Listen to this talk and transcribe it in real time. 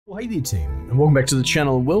Well, hey there team, and welcome back to the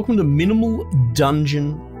channel, and welcome to Minimal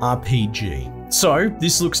Dungeon RPG. So,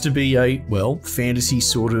 this looks to be a, well, fantasy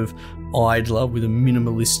sort of idler with a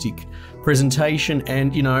minimalistic presentation,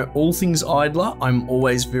 and you know, all things idler, I'm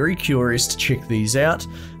always very curious to check these out,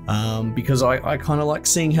 because I kind of like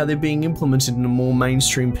seeing how they're being implemented in a more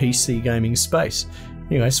mainstream PC gaming space.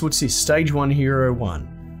 Anyway, so what's this? Stage 1, Hero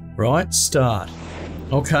 1. Right, start.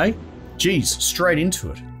 Okay, geez, straight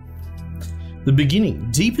into it. The beginning.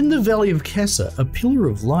 Deep in the valley of Kessa, a pillar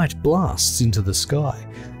of light blasts into the sky.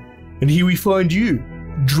 And here we find you,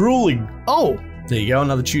 drooling. Oh, there you go,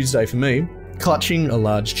 another Tuesday for me. Clutching a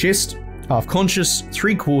large chest, half conscious,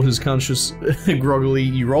 3/4 conscious, groggily,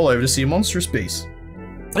 you roll over to see a monstrous beast.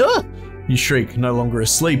 Ah! You shriek, no longer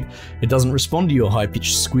asleep. It doesn't respond to your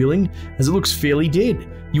high-pitched squealing, as it looks fairly dead.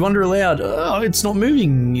 You wonder aloud, oh, it's not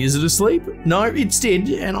moving, is it asleep? No, it's dead,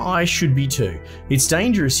 and I should be too. It's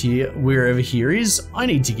dangerous here, wherever here is. I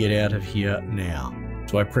need to get out of here now.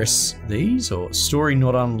 Do I press these, or story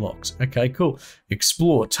not unlocked? Okay, cool.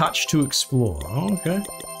 Explore, touch to explore. Oh, okay.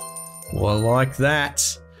 Well, I like that.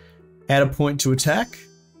 Add a point to attack.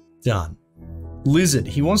 Done. Lizard,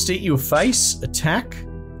 he wants to eat your face. Attack.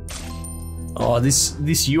 Oh, this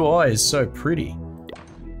UI is so pretty.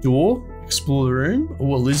 Door, explore the room.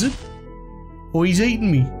 Oh, a lizard. Oh, he's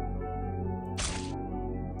eating me.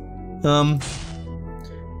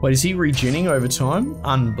 Wait, is he regenning over time?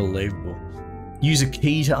 Unbelievable. Use a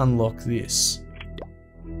key to unlock this.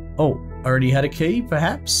 Oh, I already had a key,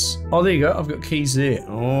 perhaps? Oh, there you go. I've got keys there.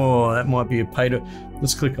 Oh, that might be a pay to...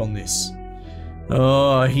 Let's click on this.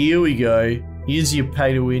 Oh, here we go. Here's your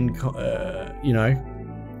pay to win, you know,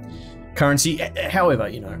 currency. However,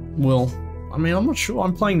 you know, well, I mean, I'm not sure.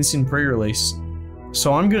 I'm playing this in pre-release,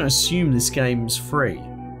 so I'm going to assume this game's free.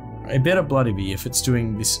 It better bloody be if it's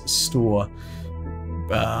doing this store,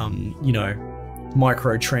 you know,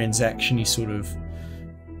 microtransaction-y sort of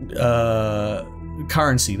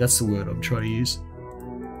currency. That's the word I'm trying to use.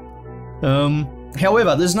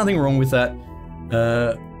 However, there's nothing wrong with that.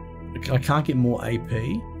 I can't get more AP.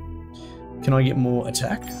 Can I get more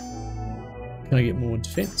attack? Can I get more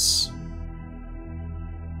defense?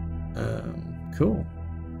 Cool.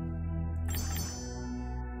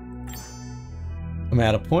 I'm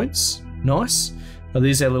out of points. Nice. Oh,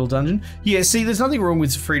 there's our little dungeon. Yeah, see, there's nothing wrong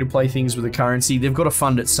with free-to-play things with a currency. They've got to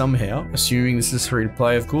fund it somehow, assuming this is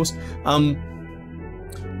free-to-play, of course. And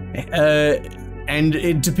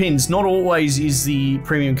it depends. Not always is the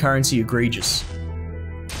premium currency egregious.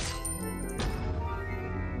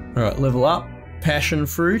 Alright, level up. Passion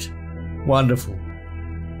fruit. Wonderful.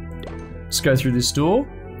 Let's go through this door.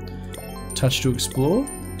 Touch to explore.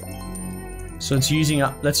 So it's using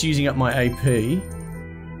up, that's using up my AP,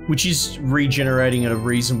 which is regenerating at a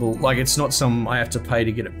reasonable, like it's not some I have to pay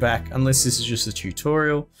to get it back, unless this is just a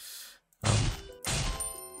tutorial.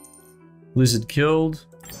 Lizard killed.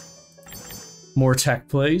 More attack,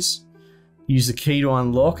 please. Use the key to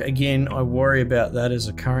unlock. Again, I worry about that as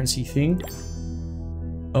a currency thing.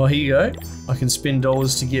 Oh, here you go. I can spend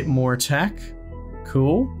dollars to get more attack.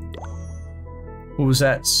 Cool. What was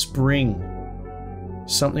that? Spring.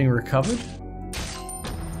 Something recovered.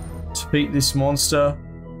 To beat this monster.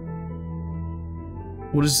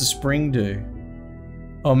 What does the spring do?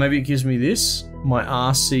 Oh, maybe it gives me this. My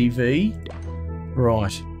RCV.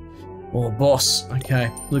 Right. Oh, boss.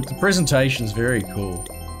 Okay. Look, the presentation's very cool.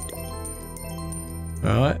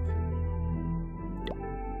 Alright.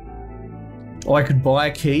 Oh, I could buy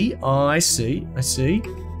a key. Oh, I see. I see.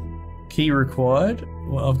 Key required.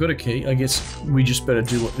 Well, I've got a key. I guess we just better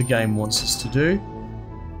do what the game wants us to do.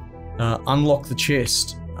 Unlock the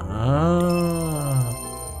chest. Ah.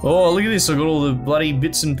 Oh, look at this. I've got all the bloody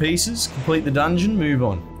bits and pieces. Complete the dungeon. Move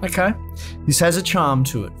on. Okay. This has a charm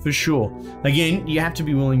to it, for sure. Again, you have to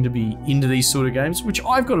be willing to be into these sort of games, which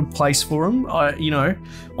I've got a place for them. You know,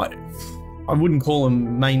 I wouldn't call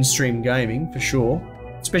them mainstream gaming, for sure.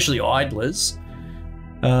 Especially idlers.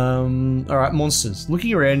 Alright, monsters.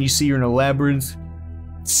 Looking around, you see you're in a labyrinth.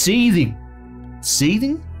 Seething.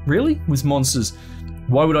 Seething? Really? With monsters.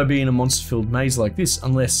 Why would I be in a monster-filled maze like this?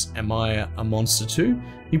 Unless, am I a monster too?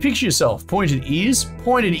 You picture yourself. Pointed ears?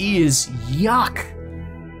 Pointed ears. Yuck.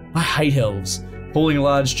 I hate elves. Hauling a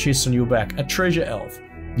large chest on your back. A treasure elf.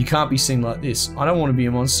 You can't be seen like this. I don't want to be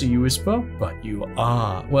a monster, you whisper, but you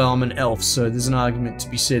are. Well, I'm an elf, so there's an argument to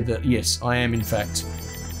be said that, yes, I am, in fact,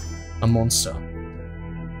 a monster.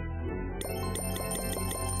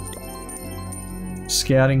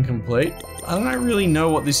 Scouting complete. I don't really know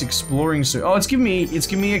what this exploring so. Oh, it's giving me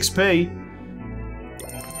XP.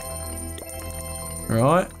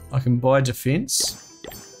 Right, I can buy defense.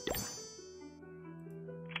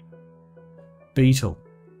 Beetle.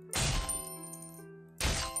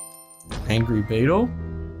 Angry beetle.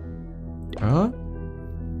 Alright.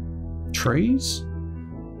 Trees.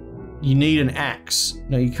 You need an axe.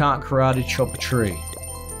 No, you can't karate chop a tree.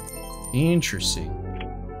 Interesting.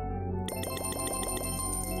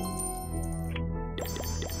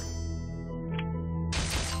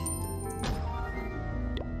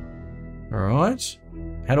 Alright.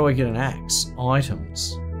 How do I get an axe?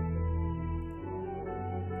 Items.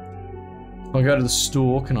 If I go to the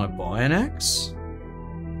store, can I buy an axe?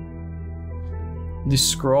 This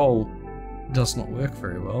scroll does not work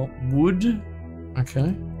very well. Wood.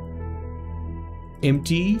 Okay.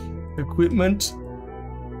 Empty equipment.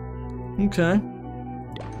 Okay.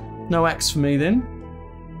 No axe for me then.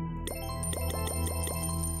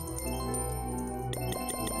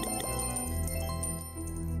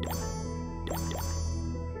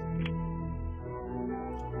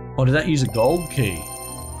 Oh, did that use a gold key?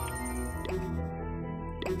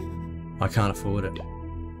 I can't afford it.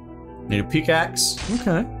 Need a pickaxe.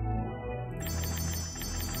 Okay.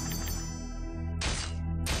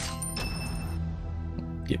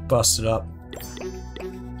 Get busted up.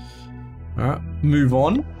 Alright, move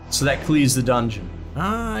on. So that clears the dungeon.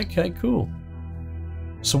 Ah, okay, cool.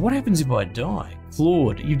 So what happens if I die?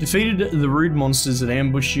 Claude, you've defeated the rude monsters that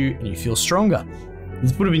ambush you and you feel stronger. At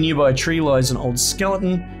the foot of a nearby tree lies an old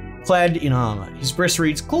skeleton clad in armor. His breast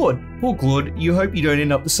reads, Claude, poor Claude, you hope you don't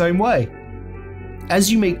end up the same way.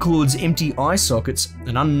 As you meet Claude's empty eye sockets,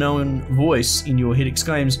 an unknown voice in your head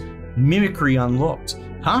exclaims, mimicry unlocked.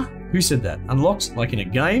 Huh? Who said that? Unlocked? Like in a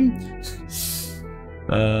game?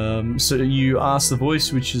 So you ask the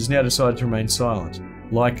voice, which has now decided to remain silent.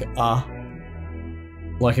 Like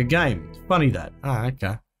a game. Funny that. Ah,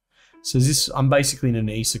 okay. So is this, I'm basically in an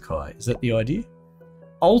isekai. Is that the idea?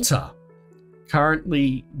 Altar.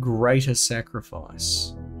 Currently greater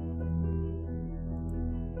sacrifice.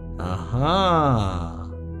 Aha.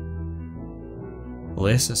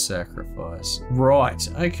 Lesser sacrifice. Right.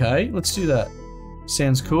 Okay, let's do that.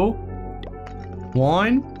 Sounds cool.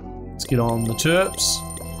 Wine. Let's get on the terps.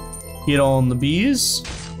 Get on the beers.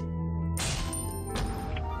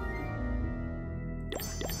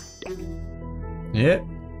 Yep.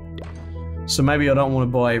 So maybe I don't want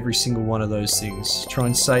to buy every single one of those things. Try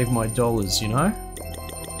and save my dollars, you know?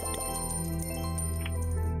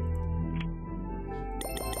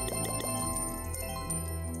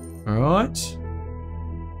 Alright.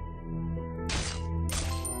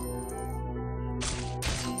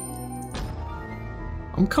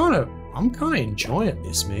 I'm kind of enjoying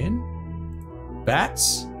this, man.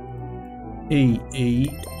 Bats. E.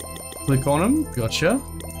 Click on them. Gotcha.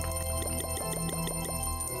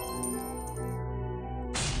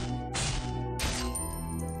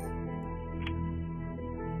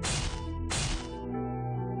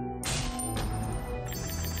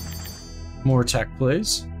 More attack,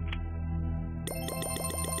 please.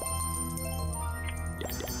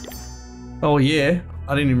 Oh yeah,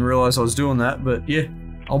 I didn't even realize I was doing that, but yeah,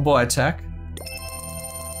 I'll buy attack.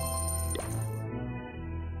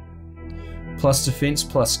 Plus defense,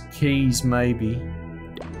 plus keys, maybe.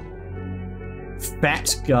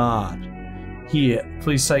 Fat guard. Here,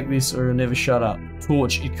 please take this or it'll never shut up.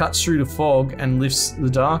 Torch, it cuts through the fog and lifts the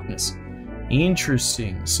darkness.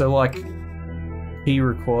 Interesting. So like, key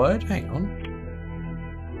required? Hang on.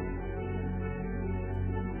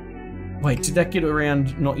 Wait, did that get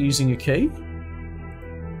around not using a key?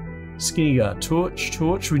 Skinny guard,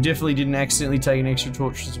 torch. We definitely didn't accidentally take an extra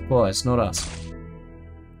torch for supplies, not us.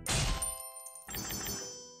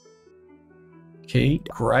 Key,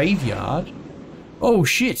 graveyard. Oh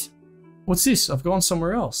shit! What's this? I've gone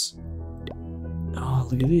somewhere else. Oh,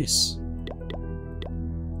 look at this.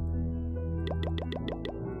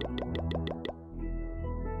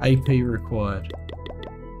 AP required.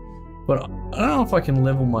 But I don't know if I can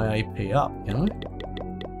level my AP up, can I?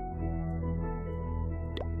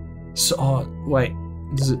 So, oh, wait.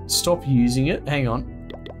 Does it stop using it? Hang on.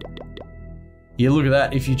 Yeah, look at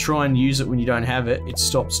that. If you try and use it when you don't have it, it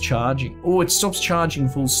stops charging. Oh, it stops charging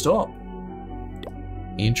full stop.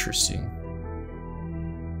 Interesting.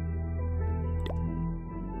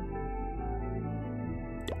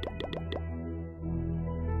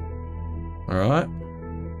 Alright.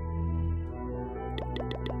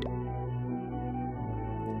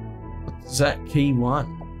 Is that key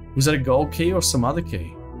 1? Was that a gold key or some other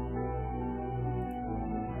key?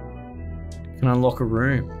 Can I unlock a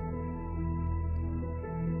room?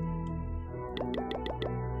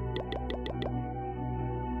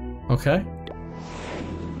 Okay.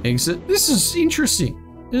 Exit. This is interesting.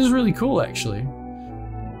 This is really cool, actually.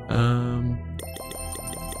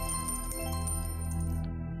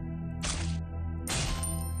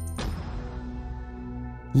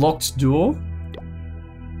 Locked door.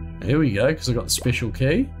 There we go, because I got the special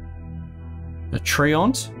key. A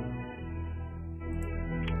treant.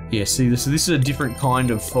 Yeah, see, this is a different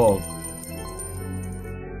kind of fog.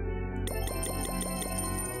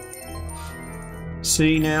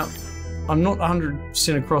 See, now, I'm not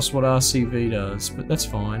 100% across what RCV does, but that's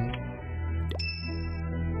fine.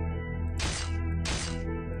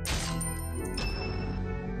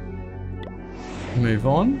 Move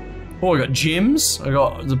on. Oh, I got gems. I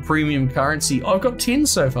got the premium currency. I've got 10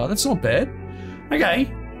 so far. That's not bad.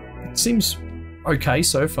 Okay. It seems okay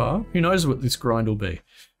so far. Who knows what this grind will be.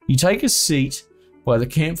 You take a seat by the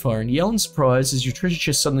campfire and yell in surprise as your treasure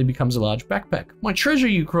chest suddenly becomes a large backpack. My treasure,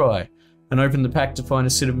 you cry, and open the pack to find a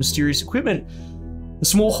set of mysterious equipment, a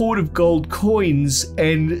small hoard of gold coins,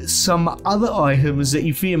 and some other items that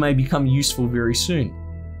you fear may become useful very soon.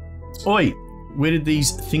 Oi, where did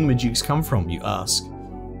these thingamajigs come from, you ask?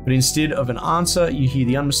 But instead of an answer, you hear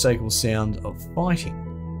the unmistakable sound of fighting.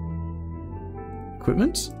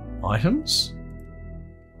 Equipment, items,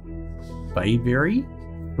 bayberry,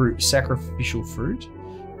 fruit, sacrificial fruit.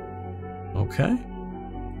 Okay.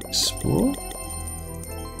 Explore.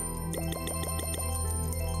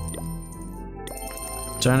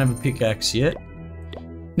 Don't have a pickaxe yet.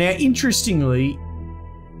 Now, interestingly,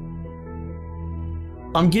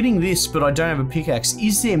 I'm getting this, but I don't have a pickaxe.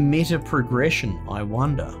 Is there meta progression, I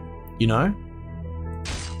wonder? You know?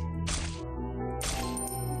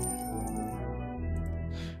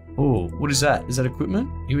 Oh, what is that? Is that equipment?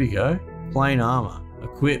 Here we go. Plain armor.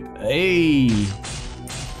 Equip. Hey!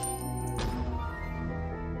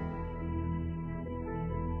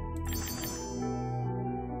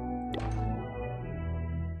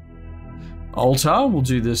 Altar, we'll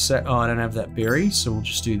do this. Oh, I don't have that berry, so we'll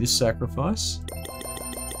just do this sacrifice.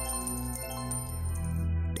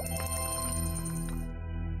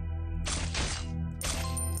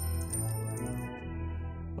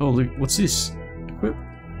 Oh, look, what's this? Equip.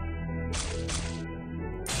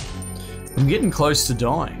 I'm getting close to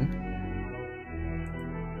dying.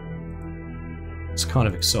 It's kind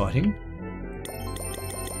of exciting.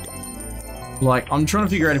 Like, I'm trying to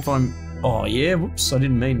figure out if I'm... Oh, yeah, whoops, I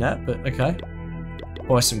didn't mean that, but okay.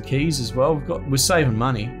 Buy some keys as well. We're saving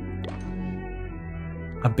money.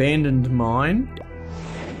 Abandoned mine.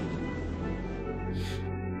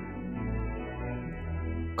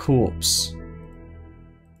 Corpse.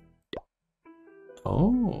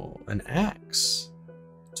 Oh, an axe.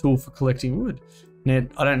 Tool for collecting wood. Now,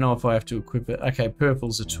 I don't know if I have to equip it. Okay,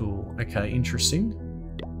 purple's a tool. Okay, interesting.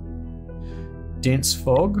 Dense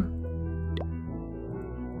fog.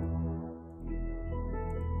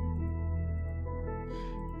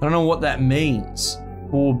 I don't know what that means.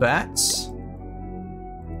 4 bats.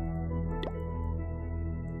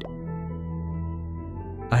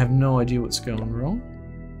 I have no idea what's going wrong.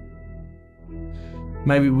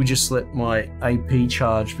 Maybe we just let my AP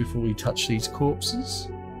charge before we touch these corpses.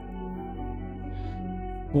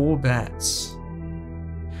 4 bats.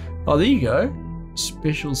 Oh, there you go.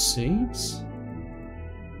 Special seeds.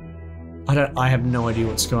 I have no idea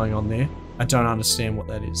what's going on there. I don't understand what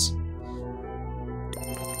that is.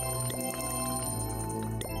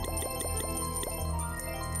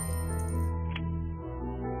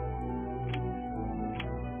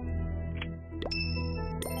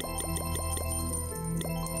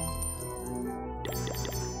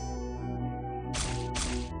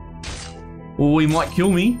 Or he might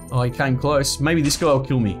kill me. Oh, he came close. Maybe this guy will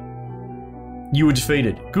kill me. You were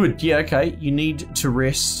defeated. Good. Yeah, okay. You need to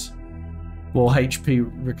rest while HP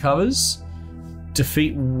recovers.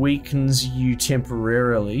 Defeat weakens you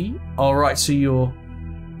temporarily. Alright, so your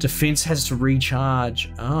defense has to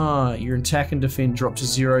recharge. Ah, your attack and defense drop to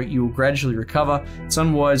 0. You will gradually recover. It's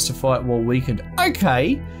unwise to fight while weakened.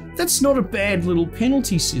 Okay, that's not a bad little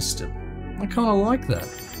penalty system. I kind of like that.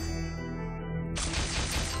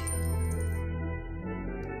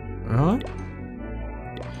 Alright.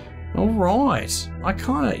 Alright. I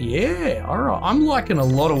kind of, yeah, alright. I'm liking a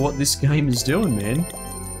lot of what this game is doing, man.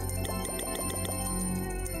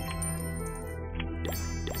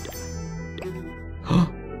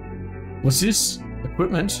 What's this?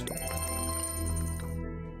 Equipment.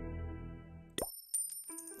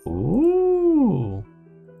 Ooh.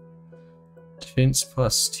 Defense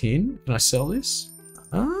plus 10. Can I sell this?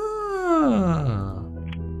 Ah.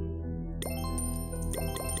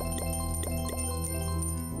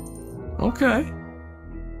 Okay.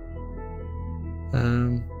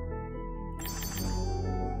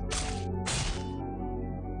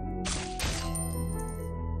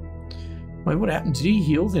 Wait, what happened? Did he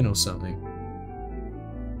heal then or something?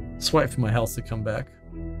 Let's wait for my health to come back.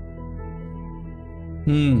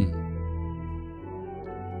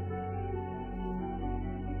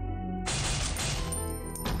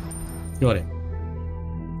 Got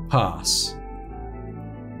him. Pass.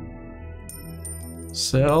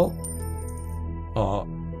 Sell. Oh,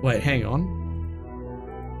 wait, hang on.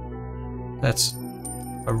 That's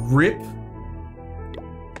a rip.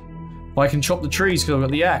 I can chop the trees because I've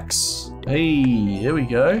got the axe. Hey, there we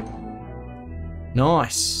go.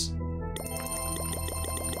 Nice.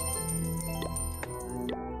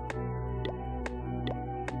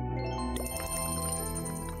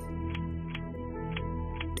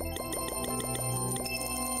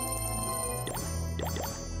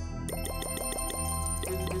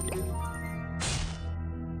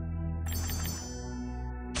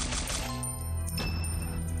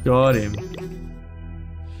 Got him.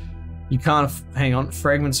 You can't, hang on,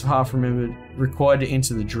 fragments of half remembered, required to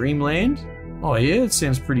enter the dreamland. Oh yeah, it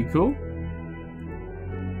sounds pretty cool.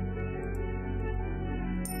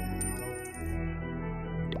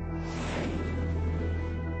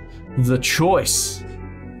 The choice.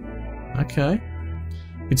 Okay.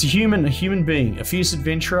 It's a human being, a fierce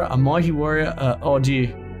adventurer, a mighty warrior. Oh dear,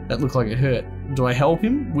 that looked like it hurt. Do I help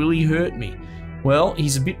him? Will he hurt me? Well,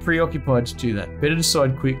 he's a bit preoccupied to do that. Better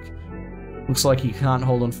decide quick. Looks like he can't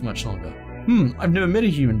hold on for much longer. I've never met a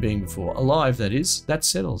human being before. Alive, that is. That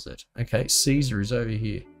settles it. Okay, Caesar is over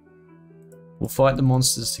here. We'll fight the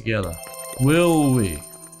monsters together. Will we?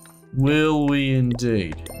 Will we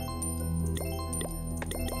indeed?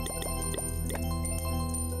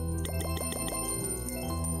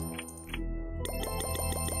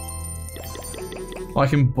 I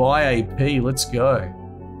can buy AP. Let's go.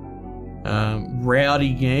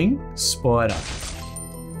 Rowdy gang, spider.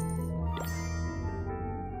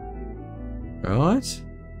 Right.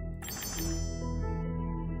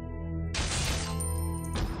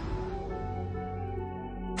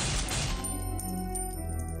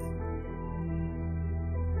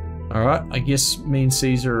 Alright, I guess me and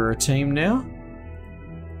Caesar are a team now.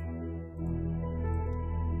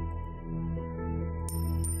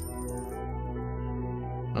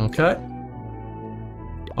 Okay.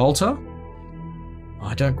 Altar?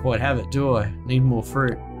 I don't quite have it, do I? Need more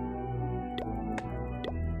fruit.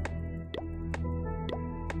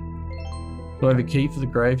 Do I have a key for the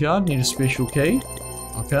graveyard? Need a special key?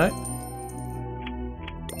 Okay.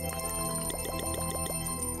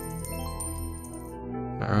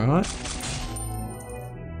 Alright.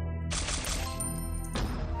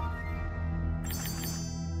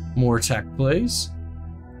 More attack, please.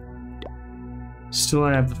 Still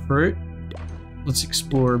don't have the fruit. Let's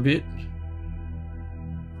explore a bit.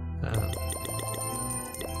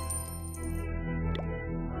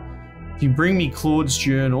 If you bring me Claude's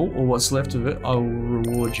journal, or what's left of it, I will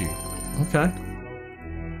reward you. Okay.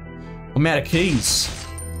 I'm out of keys.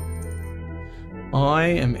 I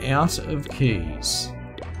am out of keys.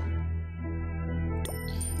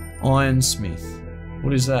 Ironsmith.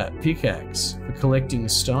 What is that? Pickaxe for collecting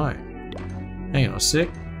stone. Hang on a sec.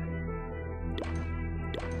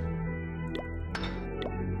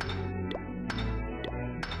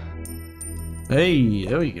 Hey,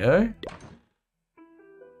 there we go.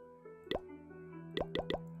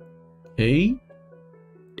 Key.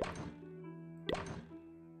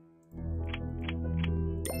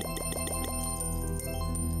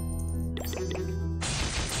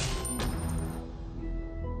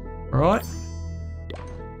 Right.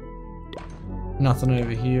 Nothing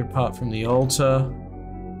over here apart from the altar.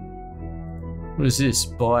 What is this?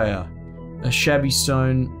 Buyer. A shabby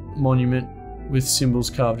stone monument with symbols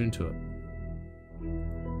carved into it.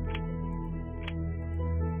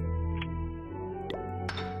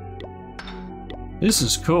 This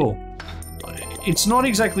is cool. It's not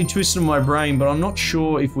exactly twisting my brain, but I'm not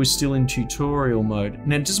sure if we're still in tutorial mode.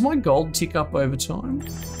 Now, does my gold tick up over time?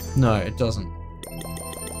 No, it doesn't.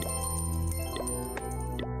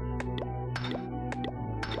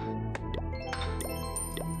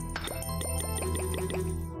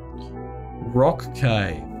 Rock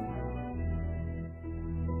cave.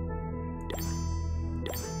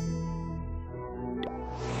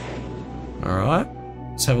 All right,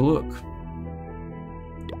 let's have a look.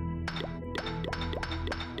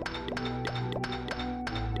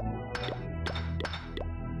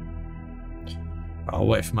 I'll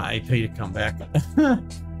wait for my AP to come back.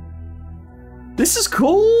 This is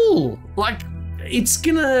cool! Like, it's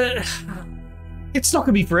not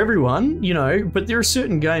gonna be for everyone, you know, but there are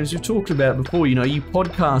certain games we've talked about before, you know, you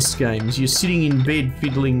podcast games, you're sitting in bed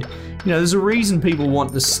fiddling, you know, there's a reason people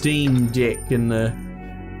want the Steam Deck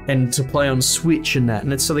and to play on Switch and that,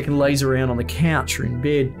 and it's so they can laze around on the couch or in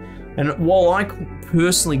bed. And while I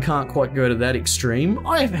personally can't quite go to that extreme,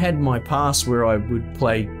 I've had my past where I would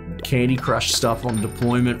play Candy Crush stuff on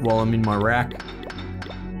deployment while I'm in my rack.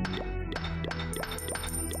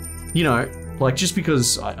 you know, like just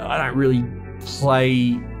because I don't really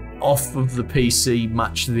play off of the PC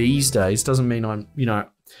much these days doesn't mean I'm, you know,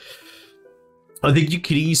 I think you're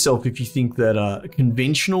kidding yourself if you think that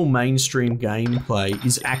conventional mainstream gameplay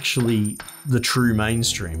is actually the true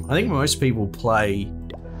mainstream. I think most people play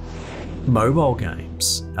mobile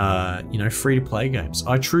games, you know, free-to-play games.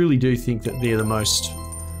 I truly do think that they're the most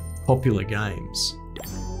popular games.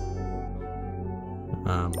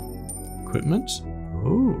 Equipment.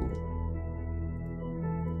 Ooh.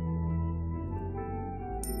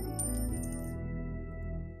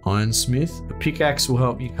 Ironsmith. A pickaxe will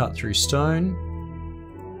help you cut through stone.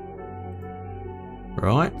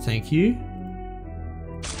 Right, thank you.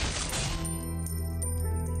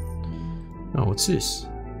 Oh, what's this?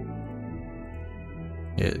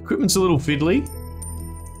 Yeah, the equipment's a little fiddly.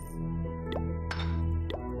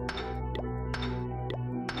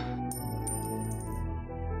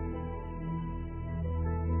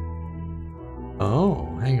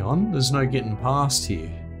 Oh, hang on. There's no getting past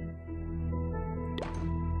here.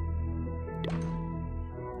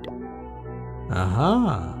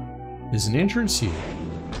 Aha. There's an entrance here.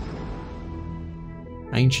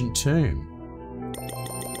 Ancient tomb.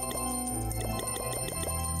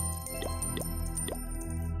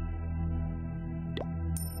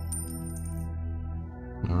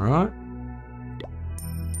 Alright.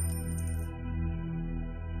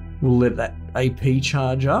 We'll let that AP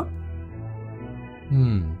charge up.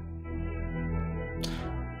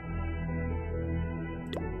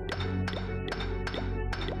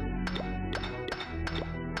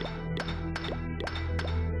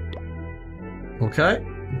 Okay,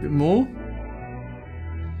 a bit more.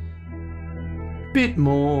 Bit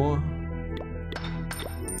more.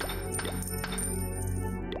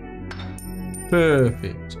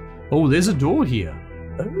 Perfect. Oh, there's a door here.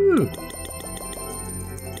 Oh.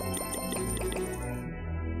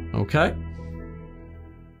 Okay.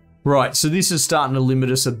 Right, so this is starting to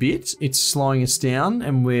limit us a bit. It's slowing us down,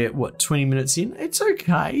 and we're, what, 20 minutes in? It's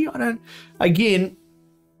okay. I don't... Again,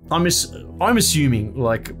 I'm assuming,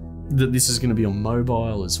 like, that this is going to be on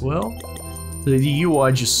mobile as well. The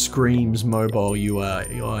UI just screams mobile UI.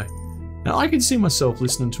 Now, I can see myself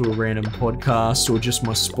listening to a random podcast or just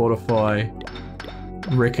my Spotify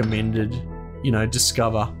recommended, you know,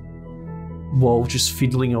 discover while just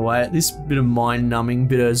fiddling away at this. Bit of mind numbing,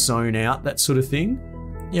 bit of zone out, that sort of thing.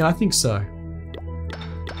 Yeah, I think so.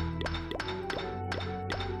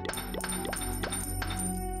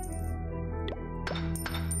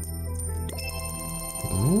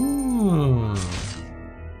 Ooh.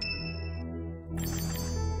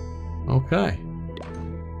 Okay.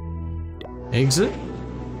 Exit.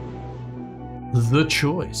 The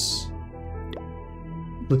choice.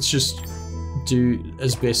 Let's just do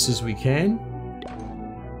as best as we can.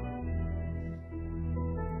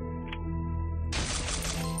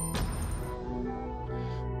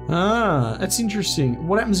 Ah, that's interesting.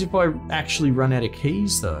 What happens if I actually run out of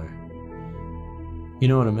keys, though? You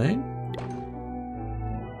know what I mean?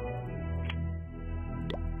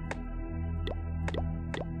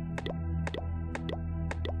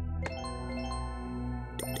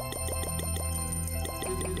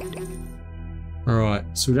 Alright,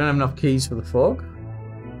 so we don't have enough keys for the fog.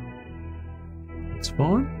 That's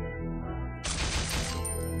fine.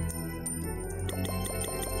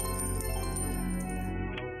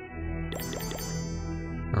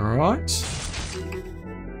 Alright.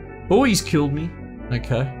 Oh, he's killed me.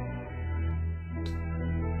 Okay.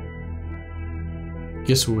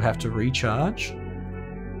 Guess we'll have to recharge.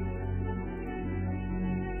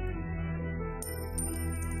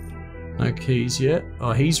 No keys yet.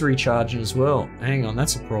 Oh, he's recharging as well. Hang on,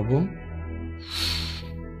 that's a problem.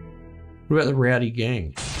 What about the rowdy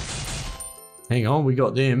gang? Hang on, we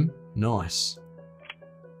got them. Nice.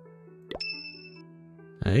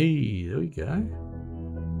 Hey, there we go.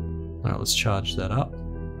 Alright, let's charge that up.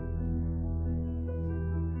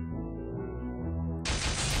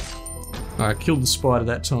 Alright, killed the spider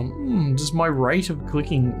that time. Does my rate of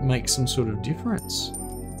clicking make some sort of difference?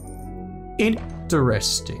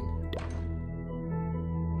 Interesting.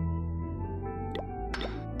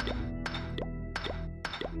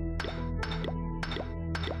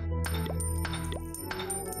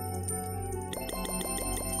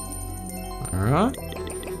 Alright.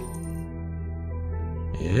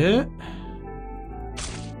 Yeah.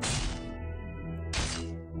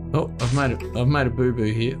 Oh, I've made a boo-boo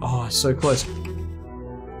here. Oh, so close.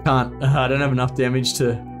 Can't. I don't have enough damage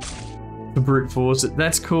to brute force it.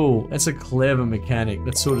 That's cool. That's a clever mechanic.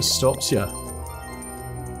 That sort of stops you.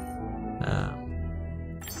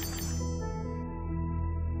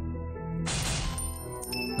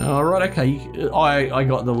 All right, okay. I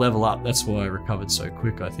got the level up. That's why I recovered so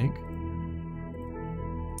quick, I think.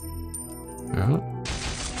 All right.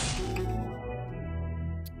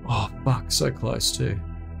 Oh, fuck, so close too.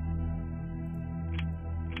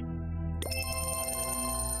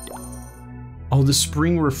 Oh, the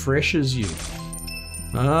spring refreshes you.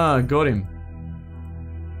 Ah, got him.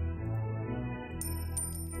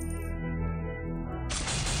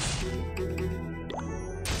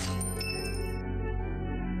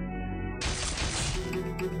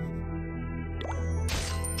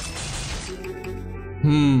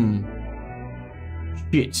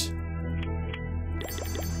 Shit.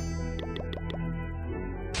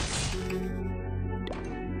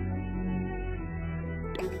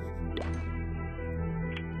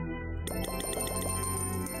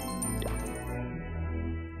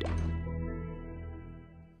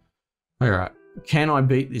 Alright, can I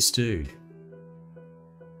beat this dude?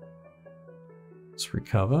 Let's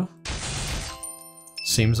recover.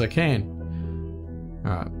 Seems I can.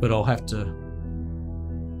 Alright, but I'll have to...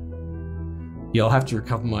 Yeah, I'll have to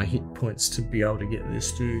recover my hit points to be able to get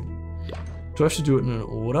this dude. Do I have to do it in an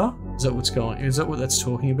order? Is that what's going... Is that what that's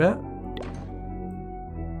talking about?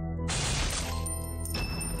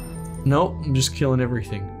 Nope, I'm just killing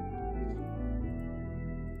everything.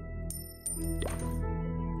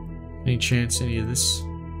 Any chance any of this?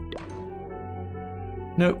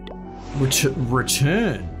 Nope.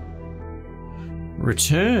 Return.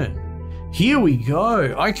 Here we go.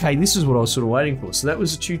 Okay, this is what I was sort of waiting for. So that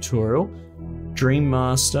was a tutorial. Dream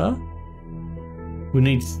Master. We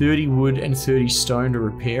need 30 wood and 30 stone to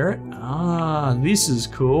repair it. Ah, this is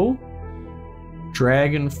cool.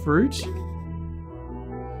 Dragon fruit.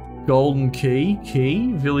 Golden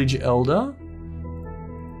key. Village elder.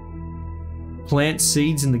 Plant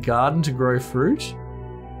seeds in the garden to grow fruit.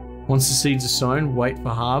 Once the seeds are sown, wait for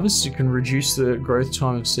harvest. You can reduce the growth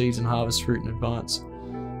time of seeds and harvest fruit in advance.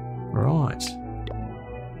 Right.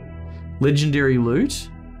 Legendary loot.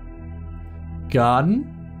 Garden.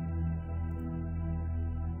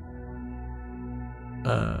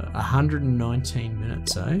 119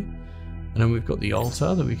 minutes, eh? And then we've got the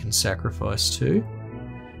altar that we can sacrifice to.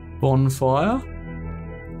 Bonfire.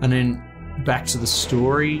 And then back to the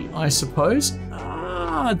story, I suppose.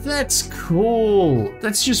 Ah, that's cool.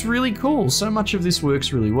 That's just really cool. So much of this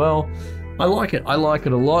works really well. I like it. I like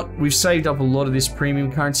it a lot. We've saved up a lot of this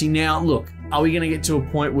premium currency. Now, look, are we going to get to a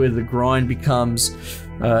point where the grind becomes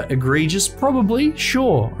egregious? Probably,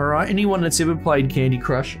 sure. All right. Anyone that's ever played Candy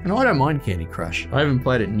Crush, and I don't mind Candy Crush. I haven't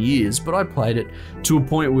played it in years, but I played it to a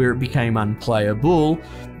point where it became unplayable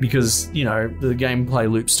because, you know, the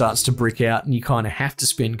gameplay loop starts to brick out and you kind of have to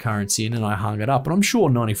spend currency in, and I hung it up. And I'm sure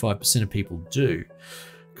 95% of people do,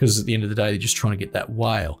 because at the end of the day, they're just trying to get that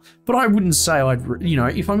whale. But I wouldn't say you know,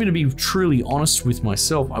 if I'm going to be truly honest with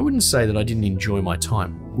myself, I wouldn't say that I didn't enjoy my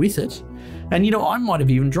time with it. And, you know, I might have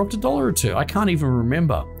even dropped $1 or $2. I can't even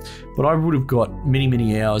remember. But I would have got many,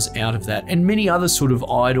 many hours out of that. And many other sort of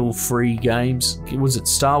idle free games. Was it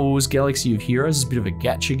Star Wars Galaxy of Heroes? It's a bit of a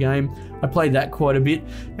gacha game. I played that quite a bit.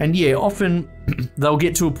 And yeah, often they'll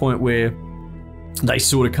get to a point where they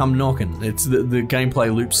sort of come knocking. It's the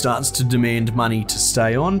gameplay loop starts to demand money to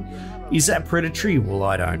stay on. Is that predatory? Well,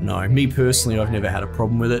 I don't know. Me personally, I've never had a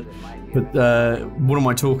problem with it. But what am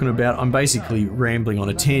I talking about? I'm basically rambling on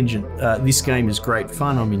a tangent. This game is great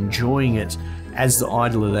fun. I'm enjoying it as the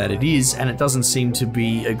idler that it is, and it doesn't seem to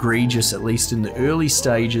be egregious, at least in the early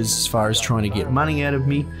stages, as far as trying to get money out of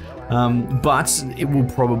me. But it will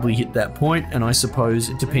probably hit that point, and I suppose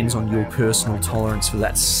it depends on your personal tolerance for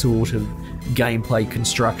that sort of gameplay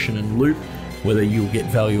construction and loop, whether you'll get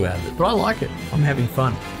value out of it. But I like it. I'm having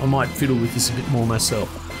fun. I might fiddle with this a bit more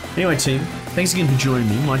myself. Anyway, team, thanks again for joining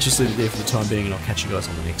me. Might just leave it there for the time being, and I'll catch you guys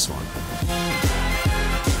on the next one.